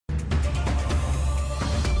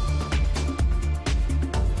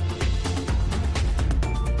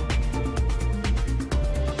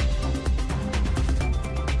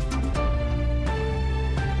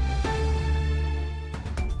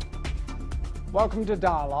Welcome to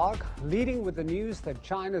Dialogue. Leading with the news that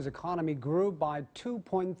China's economy grew by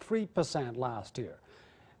 2.3% last year,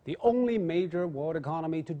 the only major world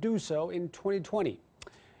economy to do so in 2020.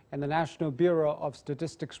 And the National Bureau of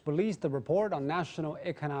Statistics released the report on national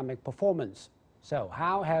economic performance. So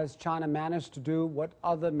how has China managed to do what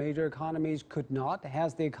other major economies could not?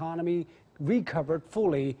 Has the economy recovered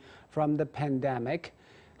fully from the pandemic?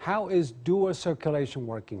 How is dual circulation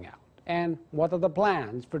working out? And what are the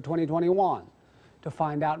plans for 2021? To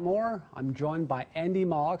find out more, I'm joined by Andy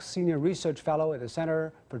Marks, Senior Research Fellow at the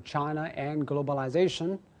Center for China and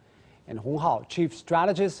Globalization, and Hong Hao, Chief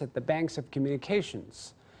Strategist at the Banks of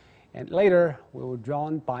Communications. And later, we will be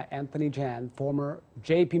joined by Anthony Chan, former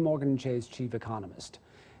J.P. Morgan Chase Chief Economist.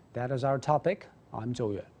 That is our topic. I'm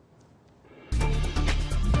Zhou Yue.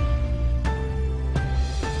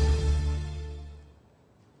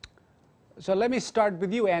 So let me start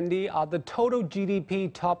with you, Andy. The total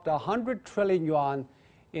GDP topped 100 trillion yuan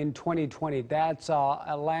in 2020. That's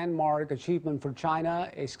a landmark achievement for China.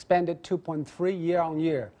 It expanded 2.3 year on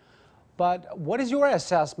year. But what is your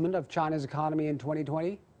assessment of China's economy in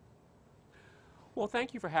 2020? Well,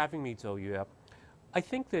 thank you for having me, Zhou Yue. I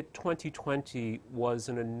think that 2020 was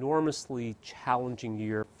an enormously challenging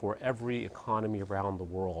year for every economy around the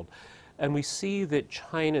world. And we see that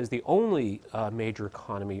China is the only major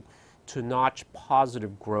economy to notch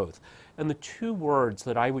positive growth. And the two words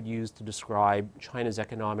that I would use to describe China's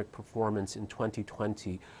economic performance in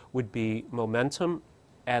 2020 would be momentum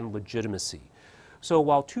and legitimacy. So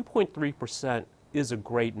while 2.3% is a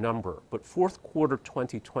great number, but fourth quarter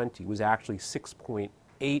 2020 was actually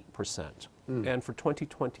 6.8%. And for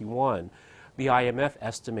 2021, the IMF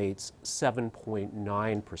estimates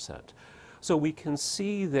 7.9%. So we can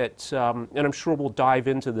see that, and I'm sure we'll dive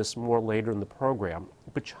into this more later in the program,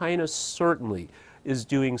 but China certainly is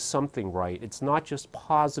doing something right. It's not just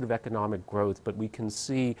positive economic growth, but we can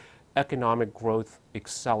see economic growth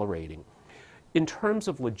accelerating. In terms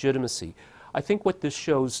of legitimacy, I think what this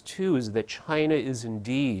shows too is that China is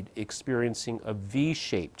indeed experiencing a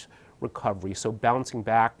V-shaped recovery, so bouncing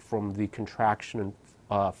back from the contraction in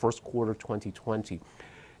first quarter 2020.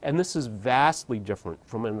 And this is vastly different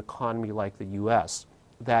from an economy like the U.S.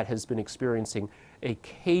 that has been experiencing a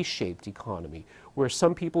K-shaped economy, where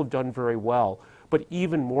some people have done very well, but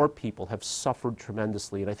even more people have suffered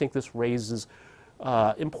tremendously. And I think this raises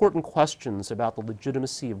important questions about the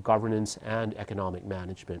legitimacy of governance and economic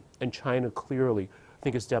management. And China clearly, I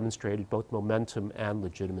think, has demonstrated both momentum and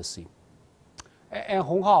legitimacy. And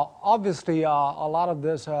Hong Hao, obviously a lot of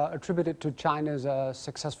this attributed to China's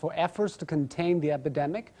successful efforts to contain the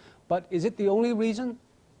epidemic, but is it the only reason?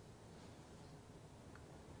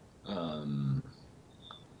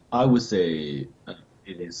 I would say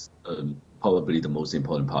it is probably the most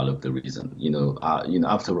important part of the reason.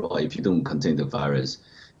 After all, if you don't contain the virus,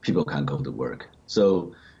 people can't go to work.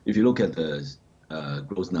 So if you look at the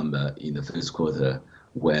growth number in the first quarter,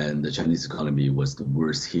 when the Chinese economy was the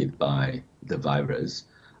worst hit by the virus,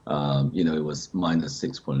 it was minus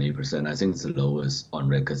 6.8%. I think it's the lowest on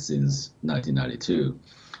record since 1992.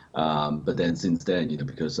 But then since then,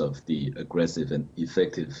 because of the aggressive and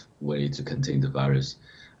effective way to contain the virus,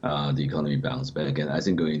 the economy bounced back. And I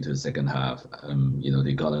think going into the second half, the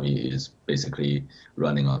economy is basically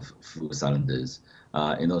running off full cylinders.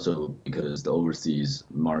 And also because the overseas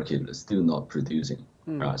market is still not producing.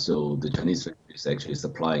 So the Chinese is actually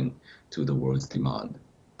supplying to the world's demand.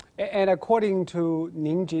 And according to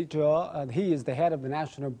Ning Jizhe, he is the head of the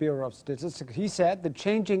National Bureau of Statistics, he said the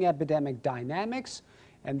changing epidemic dynamics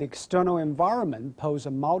and the external environment pose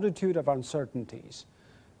a multitude of uncertainties.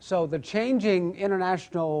 So the changing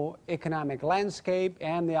international economic landscape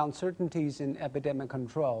and the uncertainties in epidemic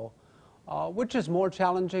control, which is more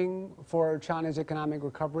challenging for China's economic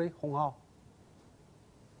recovery? Hong Hao?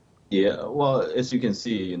 Yeah, well, as you can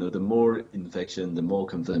see, the more infection, the more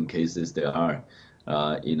confirmed cases there are,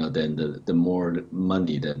 then the more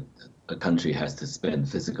money that a country has to spend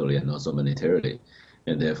physically and also monetarily.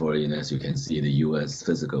 And therefore, as you can see, the U.S.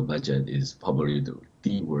 fiscal budget is probably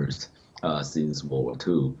the worst since World War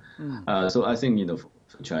II. So I think,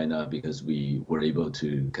 for China, because we were able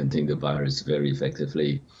to contain the virus very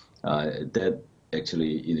effectively, that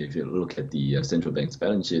actually, if you look at the central bank's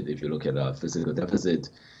balance sheet, if you look at our fiscal deficit,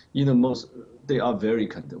 they are very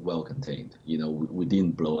well contained. We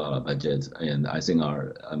didn't blow our budget, and I think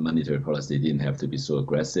our monetary policy didn't have to be so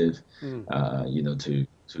aggressive, to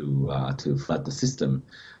flood the system.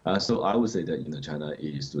 So I would say that China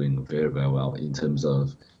is doing very, very well in terms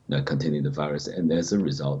of containing the virus, and as a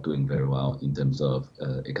result, doing very well in terms of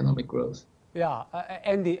economic growth. Yeah,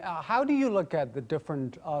 Andy, how do you look at the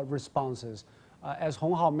different responses As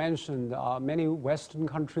Hong Hao mentioned, many Western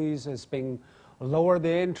countries has been lower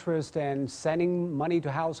their interest and sending money to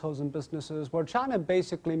households and businesses, where China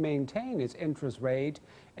basically maintained its interest rate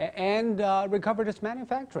and recovered its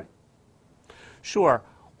manufacturing. Sure.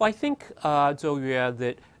 Well, I think, Zhou Yue,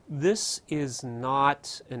 that this is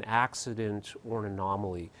not an accident or an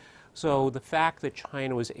anomaly. So the fact that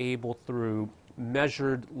China was able, through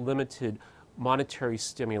measured, limited monetary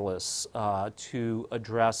stimulus to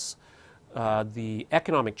address the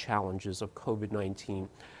economic challenges of COVID-19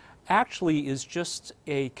 actually is just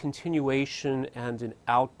a continuation and an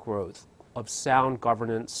outgrowth of sound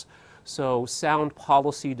governance, so sound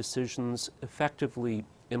policy decisions effectively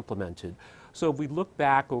implemented. So if we look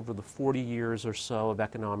back over the 40 years or so of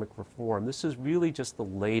economic reform, this is really just the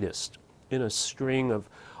latest in a string of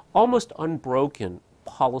almost unbroken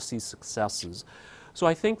policy successes. So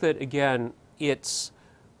I think that, again, it's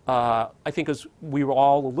I think as we were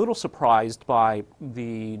all a little surprised by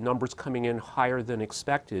the numbers coming in higher than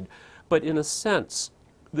expected, but in a sense,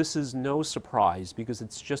 this is no surprise because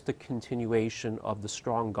it's just a continuation of the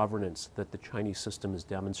strong governance that the Chinese system has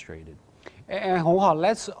demonstrated. And Hong Hao,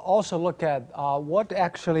 let's also look at what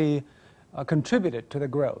actually contributed to the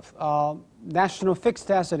growth. National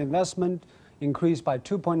fixed asset investment increased by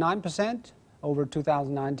 2.9% over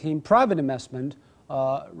 2019. Private investment,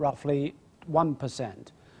 roughly 1%.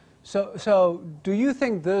 So do you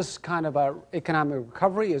think this kind of economic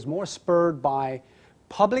recovery is more spurred by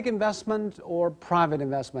public investment or private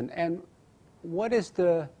investment? And what is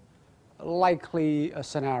the likely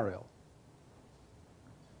scenario?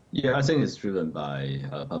 Yeah, I think it's driven by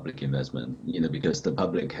public investment, because the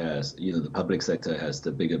public has, the public sector has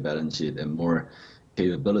the bigger balance sheet and more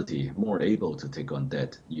capability, more able to take on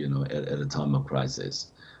debt, at a time of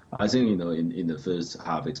crisis. I think, in the first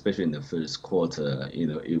half, especially in the first quarter,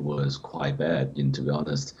 it was quite bad, to be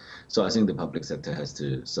honest. So I think the public sector has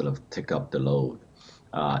to sort of take up the load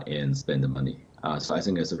and spend the money. So I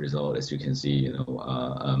think as a result, as you can see,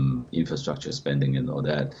 infrastructure spending and all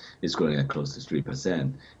that is growing at close to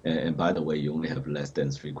 3%. And by the way, you only have less than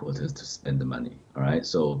 3/4 to spend the money. All right.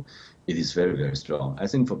 So it is very, very strong. I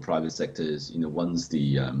think for private sectors, once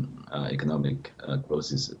the economic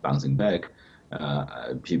growth is bouncing back,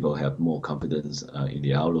 people have more confidence in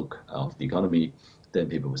the outlook of the economy, then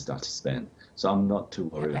people will start to spend. So I'm not too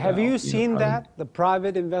worried. Have you seen that the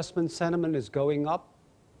private investment sentiment is going up?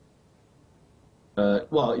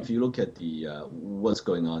 Well, if you look at the what's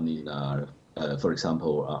going on in, for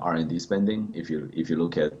example, R&D spending, if you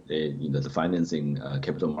look at the financing,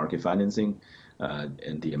 capital market financing,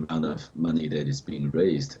 and the amount of money that is being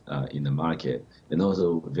raised in the market, and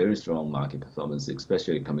also very strong market performance,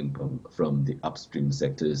 especially coming from the upstream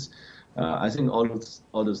sectors. I think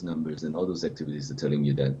all those numbers and all those activities are telling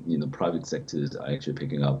you that private sectors are actually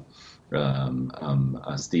picking up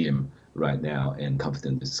steam right now, and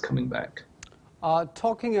confidence is coming back.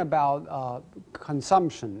 Talking about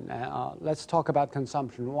consumption, let's talk about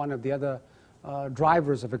consumption, one of the other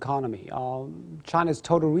drivers of economy. China's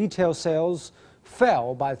total retail sales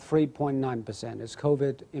fell by 3.9%. As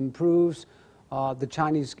COVID improves, the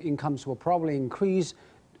Chinese incomes will probably increase.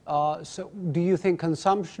 So do you think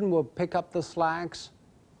consumption will pick up the slacks?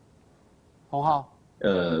 Hong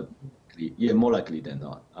Hao? Yeah, more likely than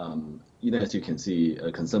not. As you can see,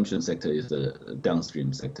 consumption sector is a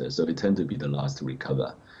downstream sector, so it tends to be the last to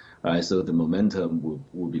recover. Right? So the momentum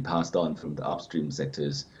will be passed on from the upstream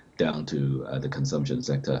sectors down to the consumption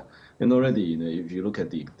sector. And already, if you look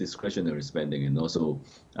at the discretionary spending and also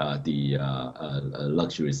the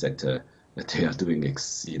luxury sector, they are doing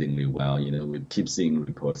exceedingly well. We keep seeing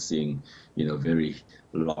reports, very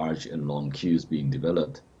large and long queues being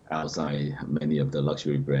developed outside many of the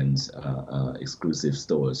luxury brands' exclusive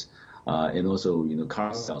stores. And also,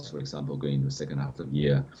 car sales, for example, going into the second half of the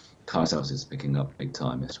year, car sales is picking up big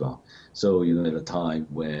time as well. So, at a time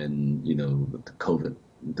when,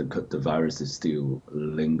 the virus is still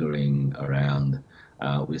lingering around,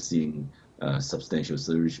 we're seeing a substantial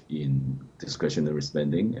surge in discretionary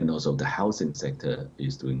spending, and also the housing sector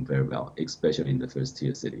is doing very well, especially in the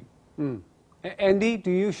first-tier city. Andy,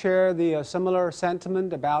 do you share the similar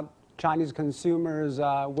sentiment about Chinese consumers'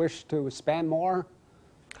 wish to spend more?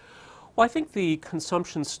 Well, I think the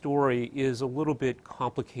consumption story is a little bit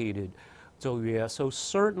complicated, Zhou Yue. So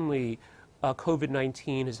certainly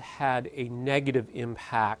COVID-19 has had a negative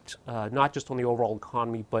impact, not just on the overall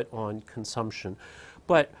economy, but on consumption.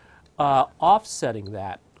 But offsetting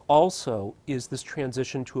that also is this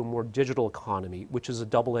transition to a more digital economy, which is a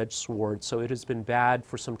double-edged sword. So it has been bad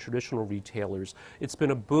for some traditional retailers. It's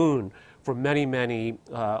been a boon for many, many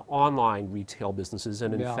online retail businesses.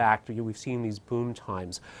 And in fact, we've seen these boom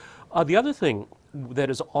times. The other thing that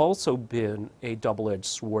has also been a double-edged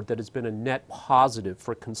sword that has been a net positive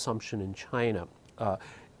for consumption in China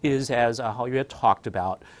is, as Haoyue talked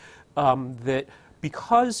about, that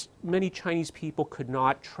because many Chinese people could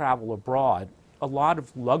not travel abroad, a lot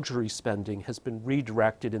of luxury spending has been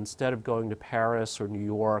redirected, instead of going to Paris or New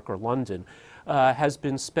York or London, has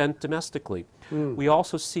been spent domestically. We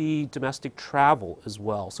also see domestic travel as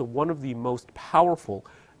well. So one of the most powerful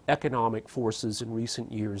economic forces in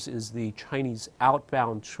recent years is the Chinese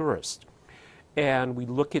outbound tourist. And we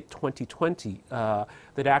look at 2020, that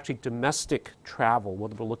actually domestic travel,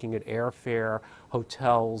 whether we're looking at airfare,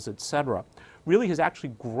 hotels, etc., really has actually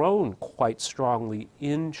grown quite strongly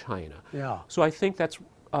in China. Yeah. So I think that's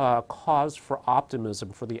cause for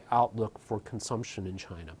optimism for the outlook for consumption in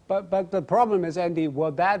China. But the problem is, Andy,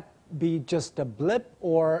 will that be just a blip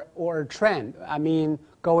or a trend? I mean,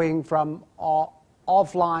 going from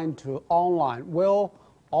offline to online. Will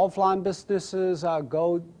offline businesses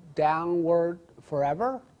go downward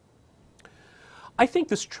forever? I think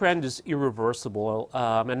this trend is irreversible,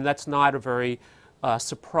 and that's not a very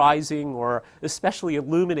surprising or especially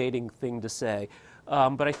illuminating thing to say.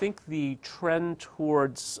 But I think the trend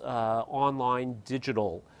towards online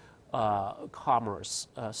digital commerce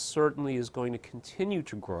certainly is going to continue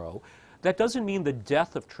to grow. That doesn't mean the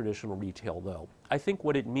death of traditional retail, though. I think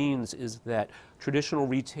what it means is that traditional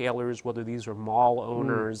retailers, whether these are mall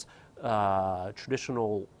owners,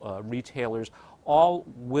 traditional retailers, all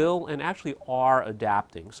will and actually are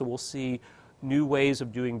adapting. So we'll see new ways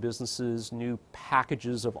of doing businesses, new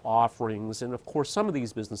packages of offerings, and of course some of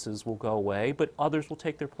these businesses will go away, but others will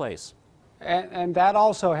take their place. And that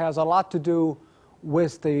also has a lot to do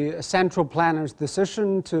with the central planner's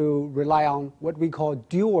decision to rely on what we call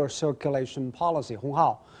dual circulation policy, Hong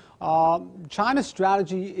Hao. China's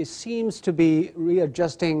strategy seems to be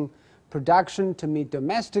readjusting production to meet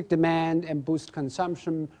domestic demand and boost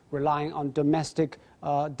consumption, relying on domestic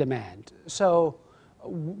demand. So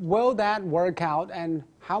will that work out, and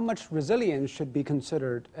how much resilience should be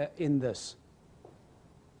considered in this?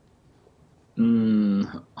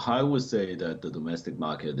 I would say that the domestic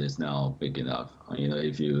market is now big enough. You know,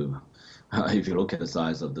 if you look at the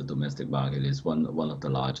size of the domestic market, it's one of the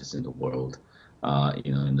largest in the world.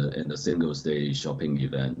 You know, in the Singles Day shopping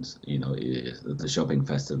event, you know, the shopping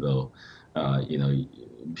festival, you know,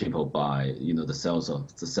 people buy. You know, the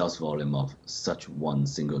sales volume of such one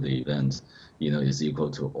single day event, you know, is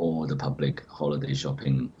equal to all the public holiday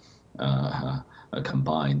shopping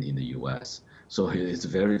combined in the U.S. So it's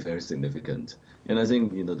very, very significant. And I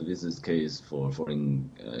think, you know, the business case for foreign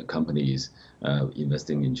companies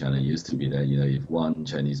investing in China used to be that, you know, if one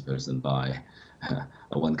Chinese person buy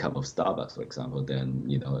 1 cup of Starbucks, for example, then,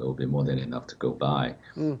 you know, it will be more than enough to go buy.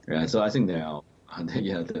 And so I think now,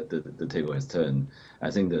 yeah, the table has turned. I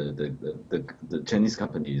think the Chinese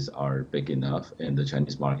companies are big enough, and the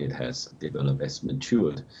Chinese market has developed, has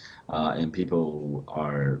matured, and people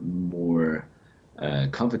are more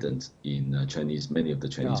confident in many of the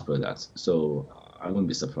Chinese products. So I wouldn't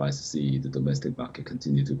be surprised to see the domestic market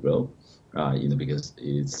continue to grow, you know, because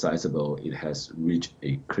it's sizable. It has reached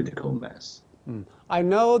a critical mass. I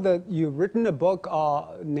know that you've written a book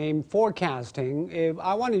named Forecasting. If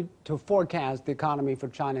I wanted to forecast the economy for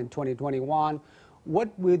China in 2021,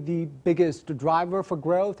 what would the biggest driver for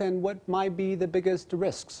growth, and what might be the biggest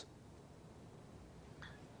risks?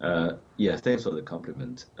 Yeah, thanks for the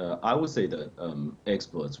compliment. I would say that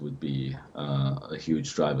exports would be a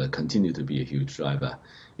huge driver, continue to be a huge driver.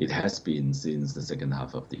 It has been since the second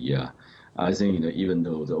half of the year. I think, you know, even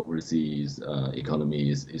though the overseas economy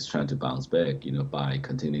is trying to bounce back, you know, by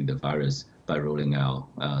containing the virus, by rolling out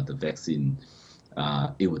the vaccine,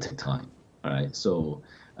 it will take time. All right. So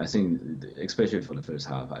I think, especially for the first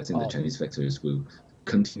half, I think the Chinese factories will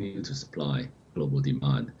continue to supply global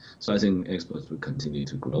demand. So I think exports will continue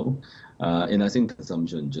to grow. And I think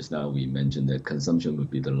consumption, just now we mentioned that consumption would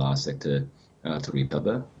be the last sector to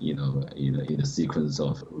recover, you know, in a sequence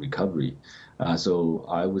of recovery. So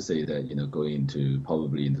I would say that, you know, going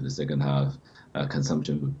probably into the second half,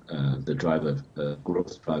 consumption, the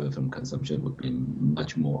growth driver from consumption would be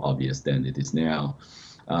much more obvious than it is now.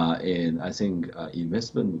 And I think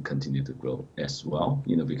investment will continue to grow as well,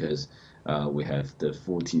 you know, because we have the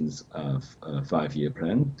 14th five-year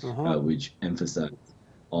plan, which emphasizes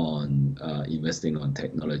on investing on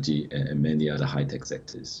technology and many other high-tech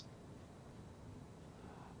sectors.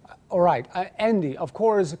 All right, Andy, of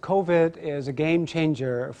course, COVID is a game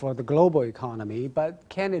changer for the global economy, but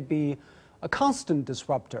can it be a constant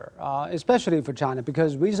disruptor, especially for China?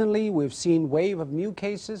 Because recently we've seen a wave of new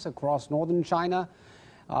cases across northern China.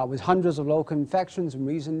 with hundreds of local infections in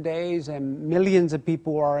recent days, and millions of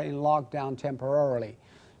people are in lockdown temporarily.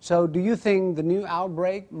 So do you think the new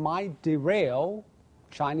outbreak might derail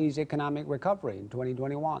Chinese economic recovery in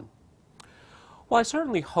 2021? Well, I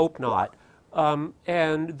certainly hope not.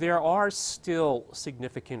 And there are still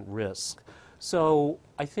significant risks. So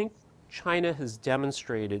I think China has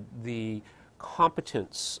demonstrated the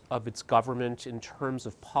competence of its government in terms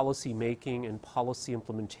of policy making and policy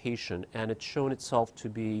implementation, and it's shown itself to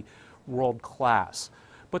be world class.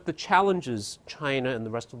 But the challenges China and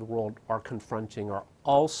the rest of the world are confronting are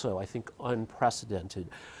also, I think, unprecedented.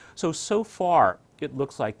 So far, it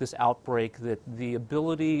looks like this outbreak that the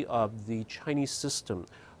ability of the Chinese system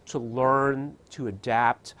to learn, to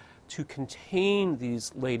adapt, to contain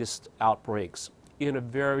these latest outbreaks in a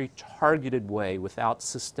very targeted way without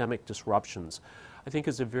systemic disruptions, I think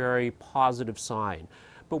is a very positive sign.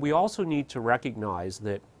 But we also need to recognize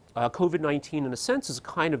that COVID-19, in a sense, is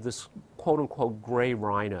kind of this quote-unquote gray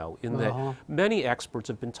rhino, in that many experts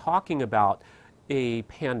have been talking about a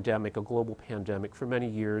pandemic, a global pandemic, for many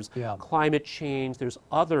years. Yeah. Climate change, there's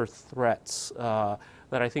other threats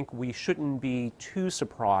that I think we shouldn't be too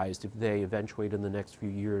surprised if they eventuate in the next few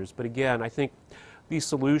years. But again, I think the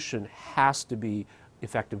solution has to be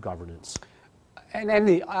effective governance. And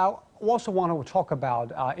Andy, I also want to talk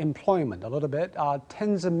about employment a little bit.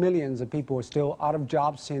 Tens of millions of people are still out of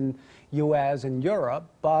jobs in U.S. and Europe,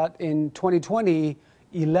 but in 2020,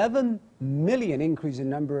 11 million increase in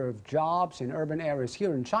number of jobs in urban areas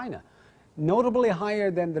here in China, notably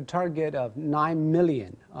higher than the target of 9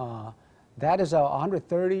 million. That is a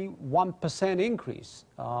 131% increase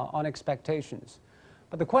on expectations.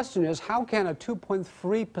 But the question is, how can a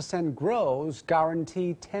 2.3% growth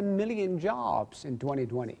guarantee 10 million jobs in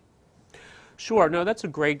 2020? Sure. No, that's a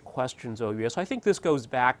great question, Zhou. So I think this goes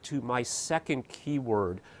back to my second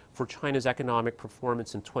keyword for China's economic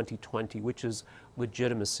performance in 2020, which is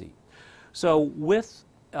legitimacy. So with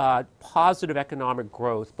positive economic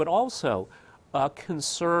growth, but also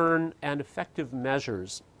concern and effective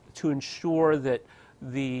measures to ensure that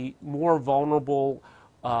the more vulnerable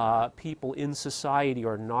people in society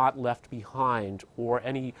are not left behind, or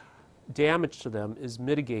any damage to them is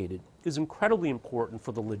mitigated, is incredibly important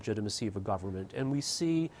for the legitimacy of a government. And we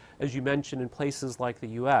see, as you mentioned, in places like the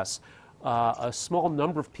U.S., a small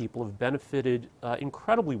number of people have benefited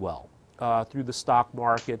incredibly well through the stock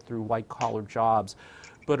market, through white-collar jobs,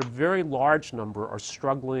 but a very large number are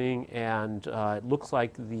struggling, and it looks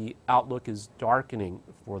like the outlook is darkening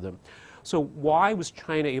for them. So why was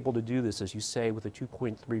China able to do this, as you say, with a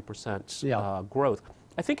 2.3% growth?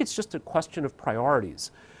 I think it's just a question of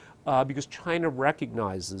priorities, because China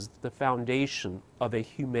recognizes the foundation of a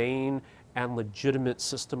humane and legitimate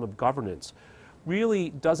system of governance really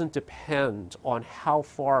doesn't depend on how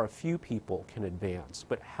far a few people can advance,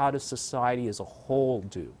 but how does society as a whole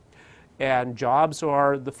do? And jobs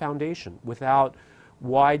are the foundation. Without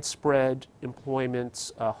widespread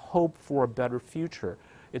employment, hope for a better future,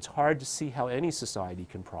 it's hard to see how any society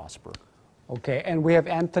can prosper. Okay, and we have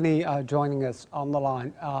Anthony joining us on the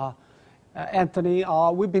line. Anthony,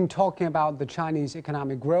 we've been talking about the Chinese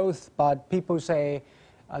economic growth, but people say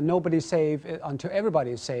nobody's safe until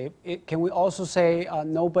everybody is safe. Can we also say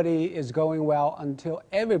nobody is going well until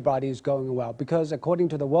everybody is going well? Because according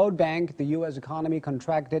to the World Bank, the U.S. economy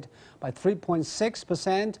contracted by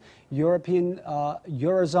 3.6%,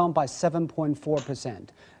 Eurozone by 7.4%.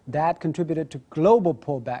 That contributed to global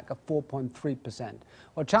pullback of 4.3%.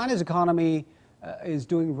 Well, China's economy is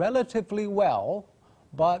doing relatively well,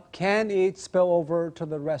 but can it spill over to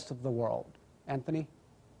the rest of the world? Anthony?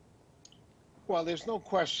 Well, there's no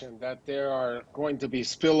question that there are going to be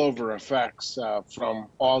spillover effects from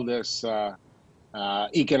all this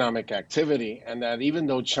economic activity, and that even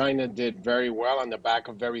though China did very well on the back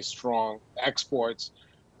of very strong exports,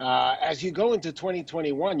 as you go into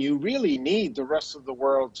 2021, you really need the rest of the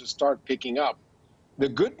world to start picking up. The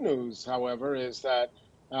good news, however, is that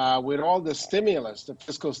with all the stimulus, the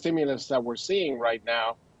fiscal stimulus that we're seeing right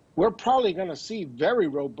now, we're probably going to see very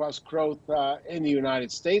robust growth in the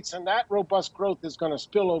United States, and that robust growth is going to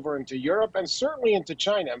spill over into Europe and certainly into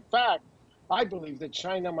China. In fact, I believe that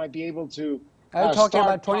China might be able to Are you talking start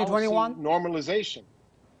about 2021? Normalization.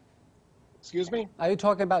 Excuse me? Are you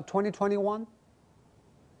talking about 2021?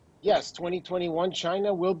 Yes, 2021,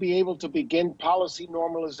 China will be able to begin policy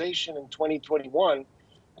normalization in 2021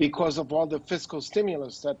 because of all the fiscal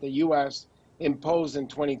stimulus that the U.S. imposed in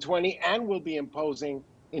 2020 and will be imposing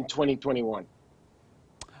in 2021.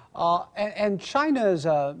 And China is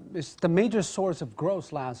the major source of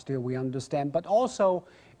growth last year, we understand, but also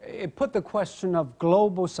it put the question of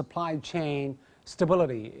global supply chain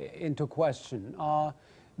stability into question.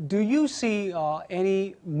 Do you see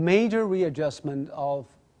any major readjustment of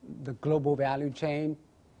the global value chain,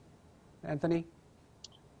 Anthony?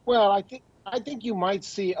 Well, I think you might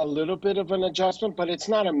see a little bit of an adjustment, but it's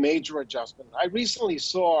not a major adjustment. I recently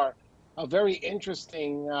saw a very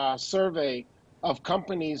interesting survey of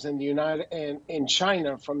companies in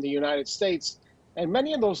China from the United States, and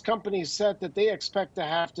many of those companies said that they expect to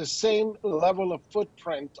have the same level of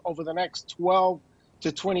footprint over the next 12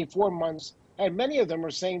 to 24 months, and many of them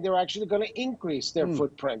are saying they're actually going to increase their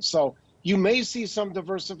footprint. So you may see some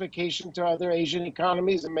diversification to other Asian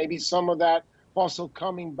economies, and maybe some of that also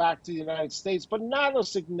coming back to the United States, but not a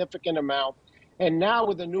significant amount. And now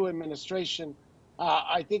with the new administration,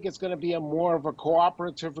 I think it's going to be more of a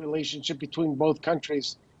cooperative relationship between both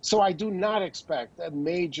countries. So I do not expect a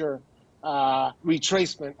major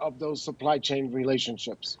retracement of those supply chain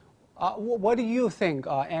relationships. What do you think,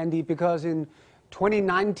 Andy? Because in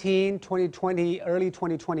 2019, 2020, early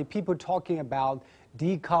 2020, people talking about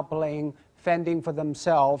decoupling, fending for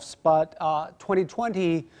themselves, but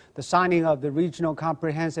 2020, the signing of the Regional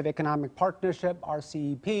Comprehensive Economic Partnership,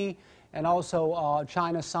 RCEP, and also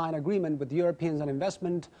China signed agreement with Europeans on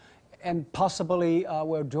investment, and possibly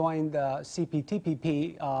will join the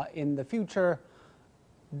CPTPP in the future.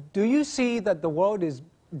 Do you see that the world is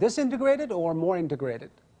disintegrated or more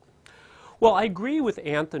integrated? Well, I agree with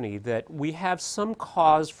Anthony that we have some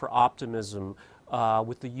cause for optimism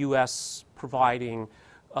with the U.S. providing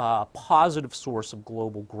a positive source of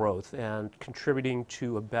global growth and contributing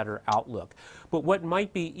to a better outlook. But what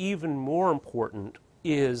might be even more important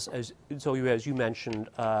is, as you mentioned,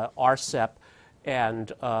 RCEP and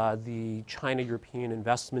the China-European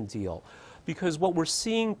investment deal. Because what we're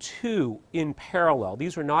seeing, too, in parallel,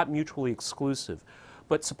 these are not mutually exclusive,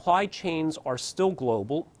 but supply chains are still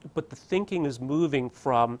global, but the thinking is moving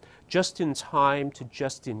from just in time to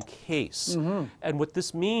just in case. And what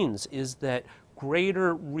this means is that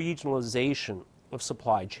greater regionalization of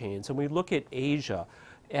supply chains, and we look at Asia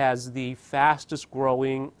as the fastest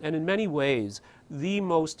growing and in many ways the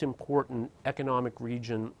most important economic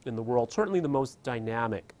region in the world, certainly the most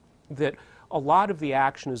dynamic, that a lot of the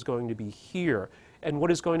action is going to be here. And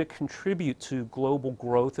what is going to contribute to global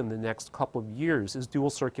growth in the next couple of years is dual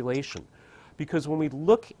circulation. Because when we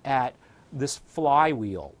look at this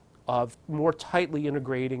flywheel of more tightly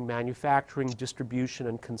integrating manufacturing, distribution,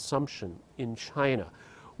 and consumption in China,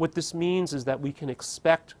 what this means is that we can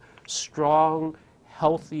expect strong,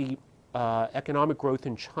 healthy economic growth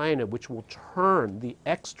in China, which will turn the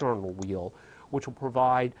external wheel, which will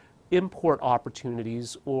provide import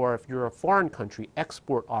opportunities, or if you're a foreign country,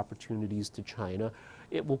 export opportunities to China.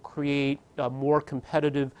 It will create more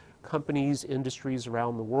competitive companies, industries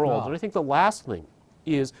around the world. And I think the last thing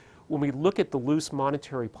is when we look at the loose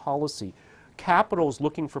monetary policy, capital is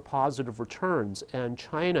looking for positive returns, and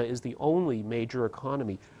China is the only major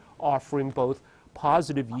economy offering both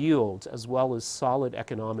positive yields as well as solid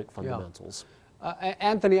economic fundamentals.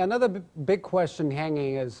 Anthony, another big question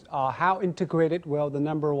hanging is how integrated will the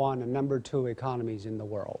number one and number two economies in the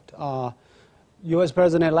world? U.S.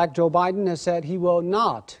 President-elect Joe Biden has said he will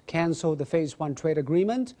not cancel the Phase 1 trade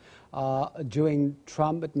agreement during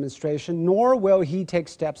Trump administration, nor will he take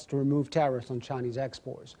steps to remove tariffs on Chinese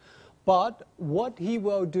exports. But what he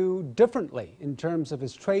will do differently in terms of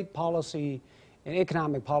his trade policy and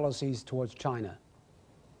economic policies towards China?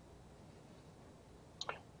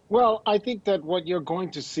 Well, I think that what you're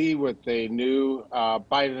going to see with the new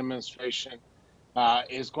Biden administration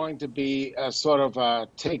is going to be a sort of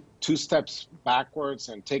take two steps backwards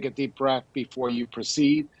and take a deep breath before you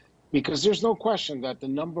proceed, because there's no question that the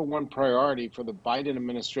number one priority for the Biden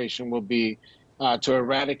administration will be to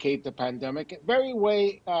eradicate the pandemic,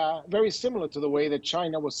 very similar to the way that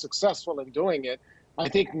China was successful in doing it. I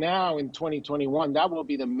think now in 2021, that will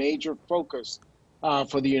be the major focus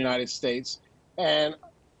for the United States. And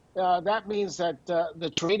that means that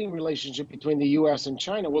the trading relationship between the U.S. and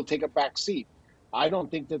China will take a back seat. I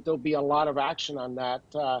don't think that there'll be a lot of action on that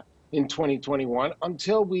in 2021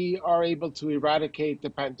 until we are able to eradicate the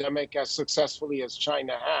pandemic as successfully as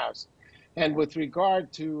China has. And with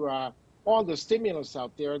regard to all the stimulus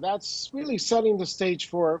out there, that's really setting the stage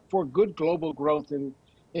for good global growth in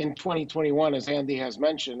 2021, as Andy has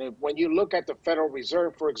mentioned. When you look at the Federal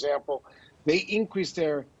Reserve, for example, they increased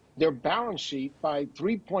their balance sheet by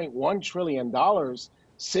 $3.1 trillion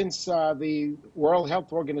since the World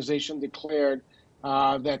Health Organization declared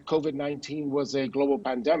that COVID-19 was a global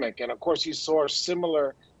pandemic. And of course, you saw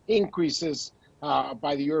similar increases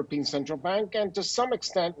by the European Central Bank, and to some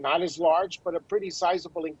extent, not as large, but a pretty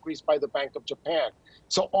sizable increase by the Bank of Japan.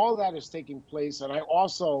 So all that is taking place. And I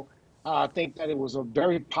also think that it was a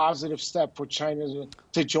very positive step for China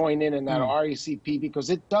to join in that RCEP, because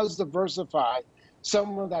it does diversify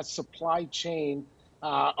some of that supply chain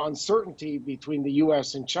uncertainty between the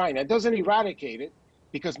U.S. and China. It doesn't eradicate it,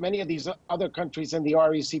 because many of these other countries in the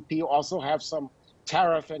RCEP also have some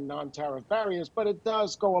tariff and non-tariff barriers, but it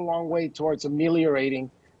does go a long way towards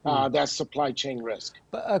ameliorating that supply chain risk.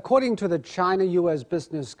 But according to the China-U.S.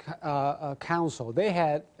 Business Council, they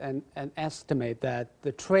had an estimate that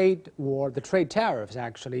the trade war, the trade tariffs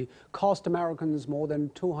actually cost Americans more than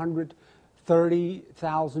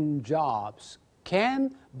 230,000 jobs.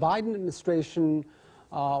 Can Biden administration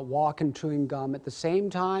walk and chewing gum at the same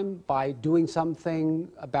time by doing something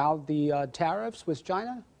about the tariffs with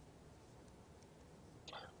China?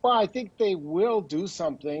 Well, I think they will do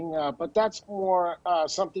something, but that's more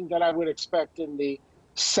something that I would expect in the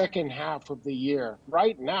second half of the year.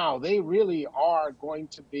 Right now, they really are going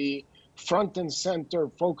to be front and center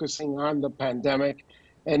focusing on the pandemic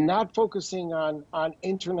and not focusing on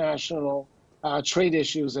international trade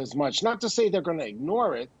issues as much. Not to say they're going to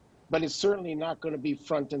ignore it, but it's certainly not going to be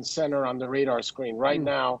front and center on the radar screen. Right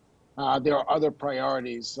now, there are other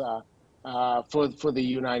priorities for the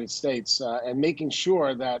United States, and making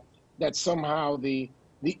sure that somehow the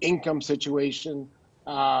income situation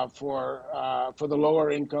for the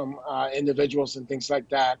lower income individuals and things like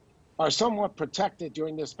that are somewhat protected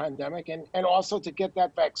during this pandemic, and also to get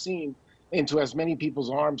that vaccine into as many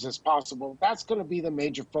people's arms as possible. That's going to be the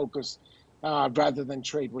major focus rather than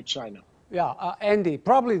trade with China. Yeah, Andy,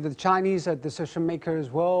 probably the Chinese decision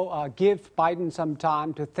makers will give Biden some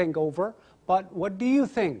time to think over. But what do you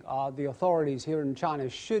think the authorities here in China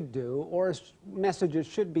should do, or messages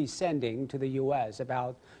should be sending to the U.S.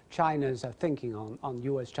 about China's thinking on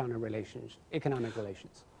U.S.-China relations, economic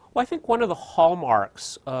relations? Well, I think one of the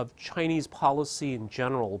hallmarks of Chinese policy in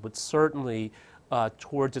general, but certainly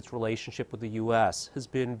towards its relationship with the U.S., has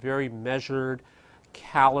been very measured,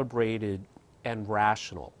 calibrated, and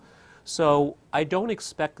rational. So I don't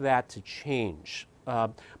expect that to change.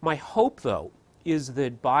 My hope, though, is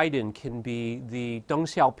that Biden can be the Deng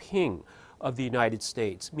Xiaoping of the United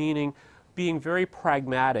States, meaning being very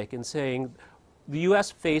pragmatic and saying the U.S.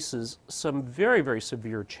 faces some very, very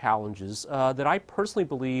severe challenges that I personally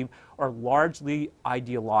believe are largely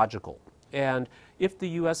ideological. And if the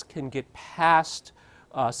U.S. can get past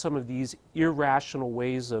some of these irrational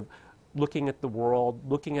ways of looking at the world,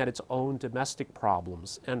 looking at its own domestic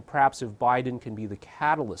problems, and perhaps if Biden can be the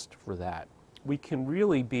catalyst for that, we can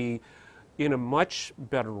really be in a much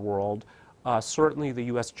better world. Certainly the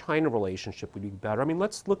U.S.-China relationship would be better. I mean,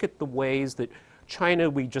 let's look at the ways that China,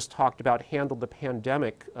 we just talked about, handled the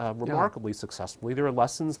pandemic remarkably successfully. There are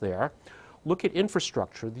lessons there. Look at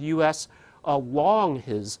infrastructure. The U.S. Long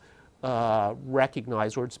has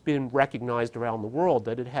recognized, or it's been recognized around the world,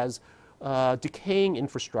 that it has decaying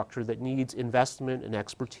infrastructure that needs investment and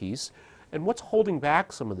expertise. And what's holding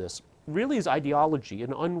back some of this really is ideology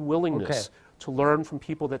and unwillingness to learn from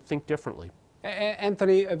people that think differently.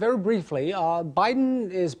 Anthony, very briefly,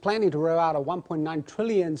 Biden is planning to roll out a 1.9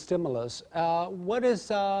 trillion stimulus. What is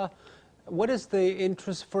the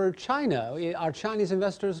interest for China? Are Chinese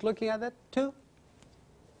investors looking at that too?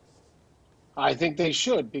 I think they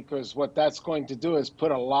should, because what that's going to do is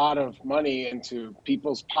put a lot of money into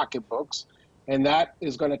people's pocketbooks, and that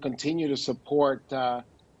is going to continue to support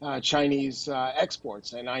Chinese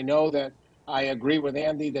exports. And I know that I agree with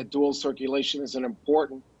Andy that dual circulation is an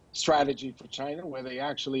important strategy for China, where they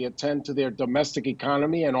actually attend to their domestic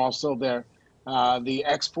economy and also their the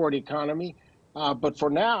export economy. But for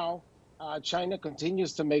now, China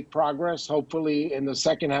continues to make progress. Hopefully, in the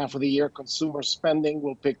second half of the year, consumer spending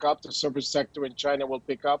will pick up. The service sector in China will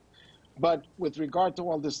pick up. But with regard to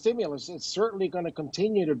all the stimulus, it's certainly going to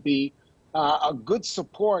continue to be a good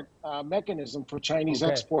support mechanism for Chinese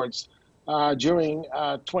exports during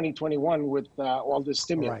 2021 with all this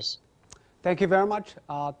stimulus. Right. Thank you very much,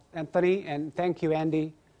 Anthony, and thank you,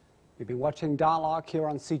 Andy. You've been watching Dialogue here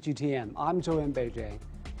on CGTN. I'm Zhou in Beijing.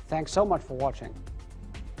 Thanks so much for watching.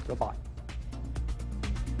 Goodbye.